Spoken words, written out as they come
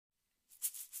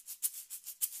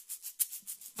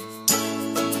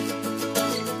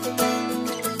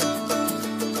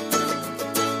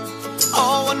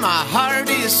and my heart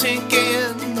is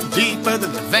sinking deeper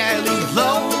than the valley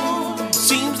low.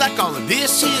 Seems like all of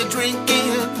this here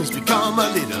drinking has become a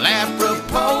little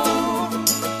apropos.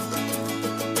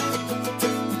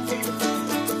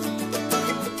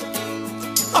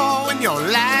 Oh, and your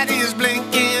light is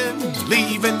blinking,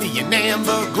 leaving me an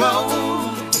amber glow.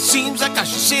 Seems like I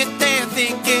should sit there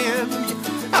thinking,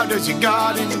 how does your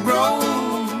garden grow?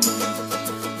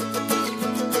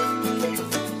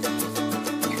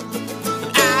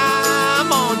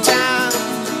 I'm on time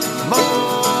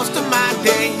most of my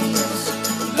days.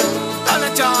 I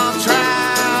let y'all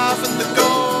try from the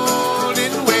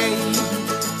golden way.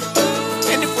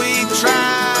 And if we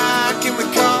try, can we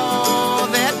call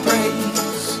that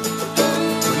praise?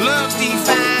 When love's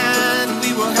defined,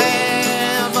 we will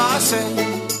have our say.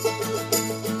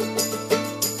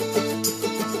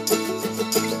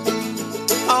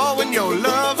 Oh, when your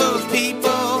love of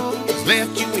people has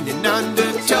left you in an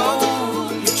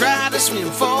undertow, you try to swim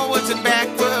forwards and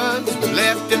backwards, but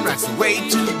left and right's the way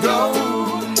to go.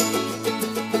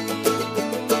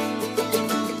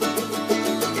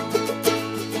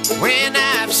 When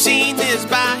I've seen this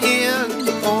buy-in,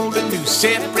 old and new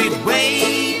separate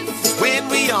ways, when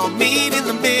we all meet in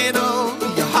the middle,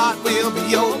 your heart will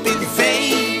be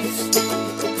open-faced.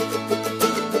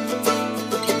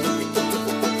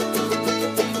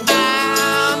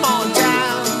 I'm on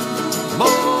time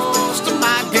most of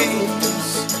my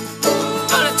days.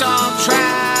 But it's all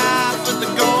try for the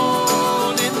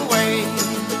golden way.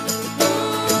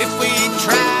 And if we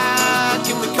try,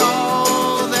 can we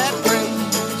call that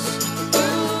praise?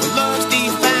 When love's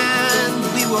defined,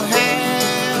 we will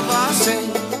have our say.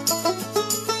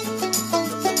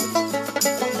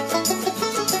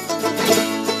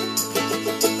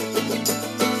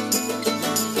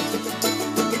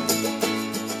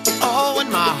 Oh,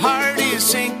 and my heart is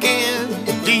sinking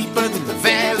deeper than the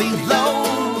valley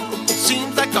low.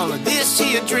 Seems like all of this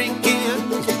here drinking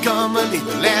has become a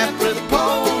little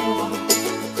apropos.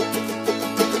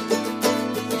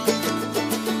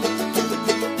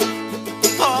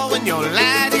 Oh, and your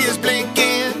light is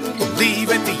blinking,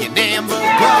 leaving me an amber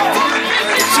glow.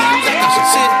 Seems like I should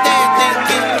sit there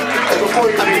thinking, Before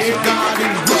you I miss leave, your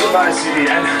garden it's a grow. nice CD.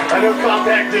 I know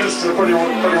compact discs are pretty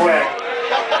whack.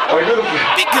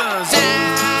 Because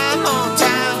I'm on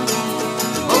time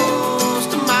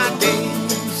most of my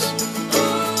days.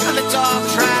 Now let's all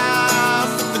try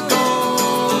for the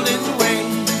golden way.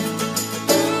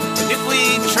 And if we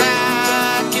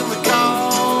try, can we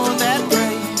call that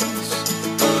praise?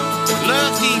 When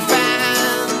love's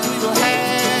defined, we will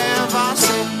have our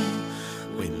say.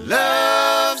 When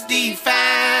love's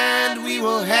defined, we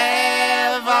will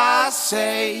have our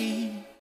say.